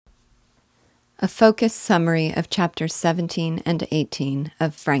A focused summary of chapters 17 and 18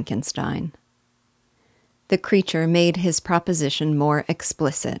 of Frankenstein. The creature made his proposition more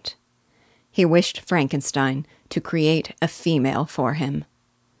explicit. He wished Frankenstein to create a female for him.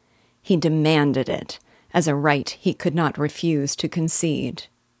 He demanded it as a right he could not refuse to concede.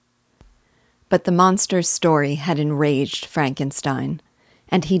 But the monster's story had enraged Frankenstein,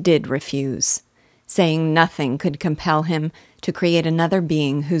 and he did refuse, saying nothing could compel him to create another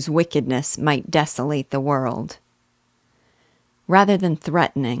being whose wickedness might desolate the world. Rather than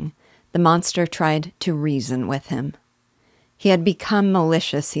threatening, the monster tried to reason with him. He had become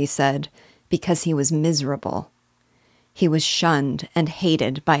malicious, he said, because he was miserable. He was shunned and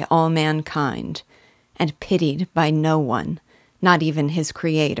hated by all mankind, and pitied by no one, not even his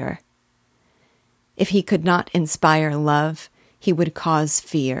creator. If he could not inspire love, he would cause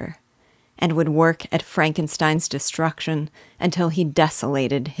fear, and would work at Frankenstein's destruction until he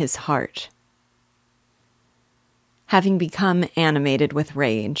desolated his heart. Having become animated with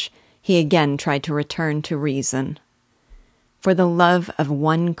rage, he again tried to return to reason. For the love of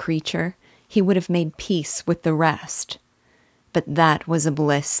one creature, he would have made peace with the rest, but that was a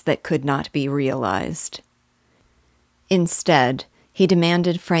bliss that could not be realized. Instead, he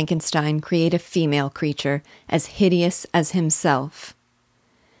demanded Frankenstein create a female creature as hideous as himself.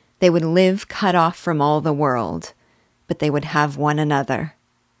 They would live cut off from all the world, but they would have one another.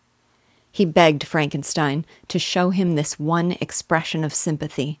 He begged Frankenstein to show him this one expression of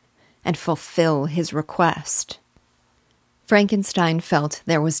sympathy and fulfill his request. Frankenstein felt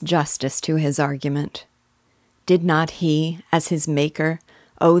there was justice to his argument. Did not he, as his maker,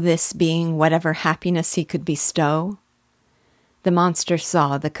 owe this being whatever happiness he could bestow? The monster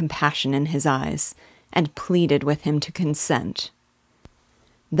saw the compassion in his eyes and pleaded with him to consent.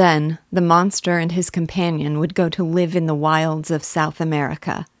 Then the monster and his companion would go to live in the wilds of South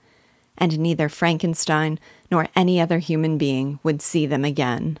America, and neither Frankenstein nor any other human being would see them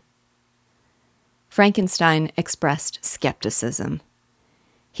again. Frankenstein expressed skepticism.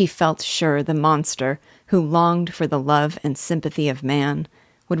 He felt sure the monster, who longed for the love and sympathy of man,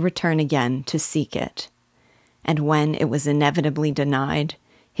 would return again to seek it, and when it was inevitably denied,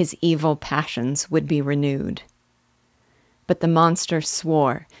 his evil passions would be renewed. But the monster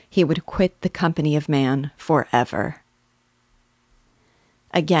swore he would quit the company of man forever.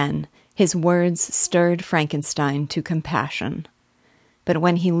 Again, his words stirred Frankenstein to compassion. But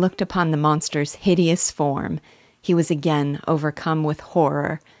when he looked upon the monster's hideous form, he was again overcome with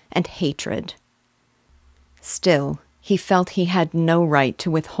horror and hatred. Still, he felt he had no right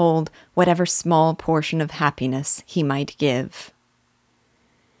to withhold whatever small portion of happiness he might give.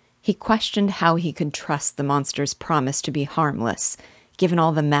 He questioned how he could trust the monster's promise to be harmless, given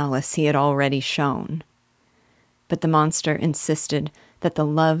all the malice he had already shown. But the monster insisted that the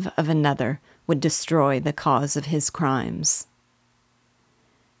love of another would destroy the cause of his crimes.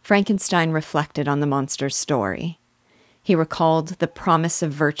 Frankenstein reflected on the monster's story. He recalled the promise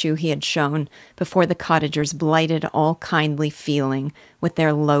of virtue he had shown before the cottagers blighted all kindly feeling with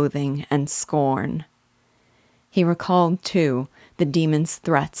their loathing and scorn. He recalled, too, the demon's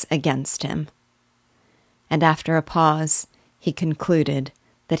threats against him. And after a pause, he concluded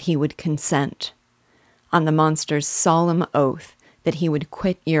that he would consent, on the monster's solemn oath that he would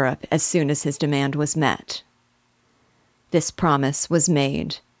quit Europe as soon as his demand was met. This promise was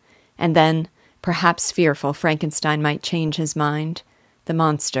made, and then, perhaps fearful Frankenstein might change his mind, the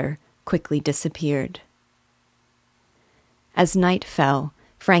monster quickly disappeared. As night fell,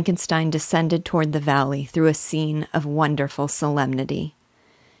 Frankenstein descended toward the valley through a scene of wonderful solemnity,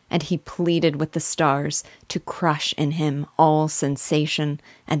 and he pleaded with the stars to crush in him all sensation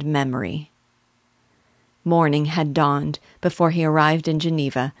and memory. Morning had dawned before he arrived in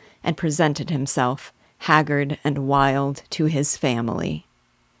Geneva and presented himself, haggard and wild, to his family.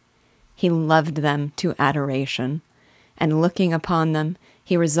 He loved them to adoration, and looking upon them,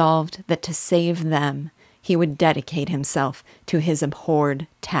 he resolved that to save them, he would dedicate himself to his abhorred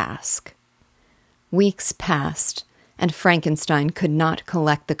task. Weeks passed, and Frankenstein could not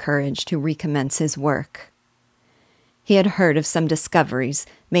collect the courage to recommence his work. He had heard of some discoveries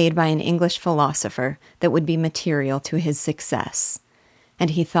made by an English philosopher that would be material to his success, and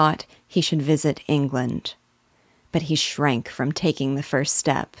he thought he should visit England. But he shrank from taking the first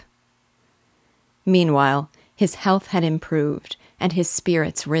step. Meanwhile, his health had improved and his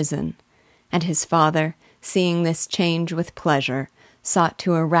spirits risen, and his father, seeing this change with pleasure, sought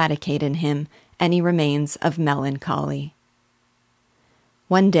to eradicate in him any remains of melancholy.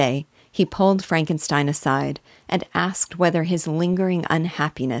 One day, he pulled Frankenstein aside and asked whether his lingering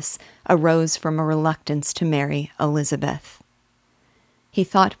unhappiness arose from a reluctance to marry Elizabeth. He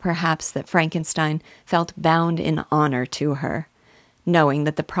thought perhaps that Frankenstein felt bound in honor to her, knowing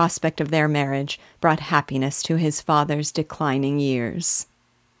that the prospect of their marriage brought happiness to his father's declining years.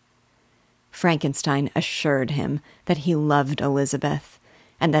 Frankenstein assured him that he loved Elizabeth,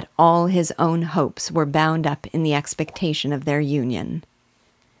 and that all his own hopes were bound up in the expectation of their union.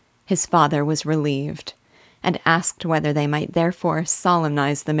 His father was relieved, and asked whether they might therefore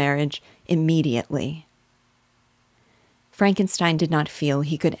solemnize the marriage immediately. Frankenstein did not feel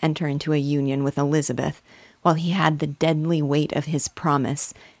he could enter into a union with Elizabeth while he had the deadly weight of his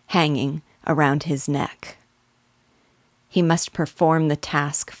promise hanging around his neck. He must perform the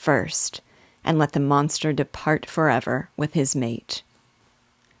task first, and let the monster depart forever with his mate.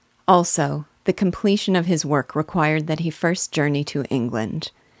 Also, the completion of his work required that he first journey to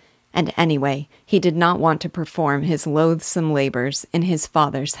England, and anyway, he did not want to perform his loathsome labors in his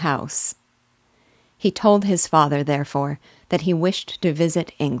father's house. He told his father, therefore, that he wished to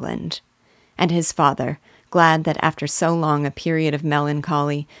visit England, and his father, glad that after so long a period of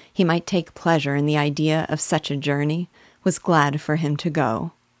melancholy he might take pleasure in the idea of such a journey, was glad for him to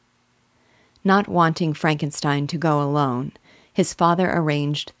go. Not wanting Frankenstein to go alone, his father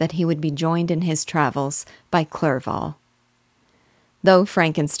arranged that he would be joined in his travels by Clerval. Though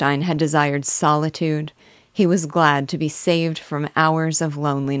Frankenstein had desired solitude, he was glad to be saved from hours of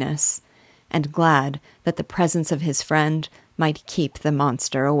loneliness, and glad that the presence of his friend might keep the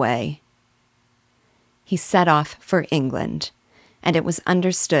monster away. He set off for England, and it was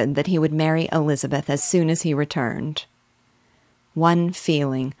understood that he would marry Elizabeth as soon as he returned. One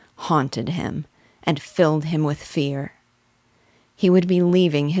feeling haunted him and filled him with fear. He would be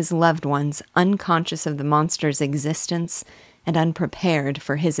leaving his loved ones unconscious of the monster's existence and unprepared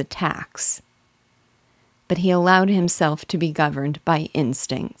for his attacks. But he allowed himself to be governed by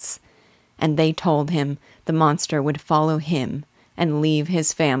instincts, and they told him the monster would follow him and leave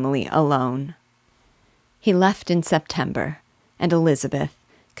his family alone. He left in September, and Elizabeth,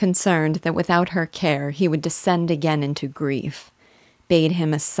 concerned that without her care he would descend again into grief, bade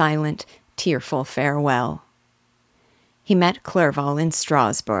him a silent, tearful farewell. He met Clerval in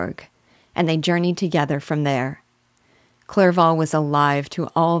Strasbourg, and they journeyed together from there. Clerval was alive to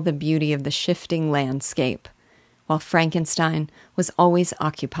all the beauty of the shifting landscape, while Frankenstein was always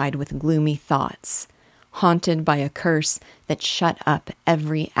occupied with gloomy thoughts, haunted by a curse that shut up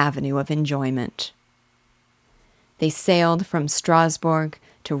every avenue of enjoyment. They sailed from Strasbourg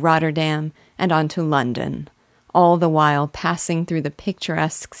to Rotterdam and on to London, all the while passing through the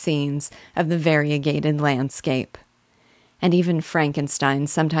picturesque scenes of the variegated landscape. And even Frankenstein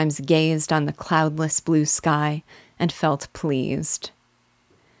sometimes gazed on the cloudless blue sky and felt pleased.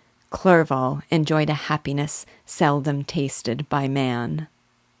 Clerval enjoyed a happiness seldom tasted by man.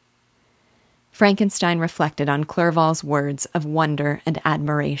 Frankenstein reflected on Clerval's words of wonder and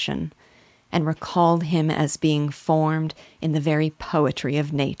admiration, and recalled him as being formed in the very poetry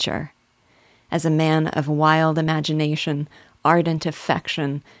of nature, as a man of wild imagination, ardent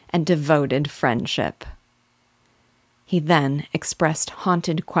affection, and devoted friendship. He then expressed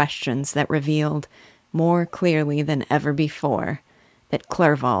haunted questions that revealed, more clearly than ever before, that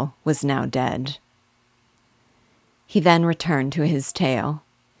Clerval was now dead. He then returned to his tale.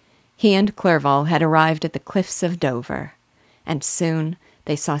 He and Clerval had arrived at the cliffs of Dover, and soon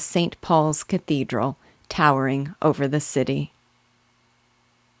they saw St. Paul's Cathedral towering over the city.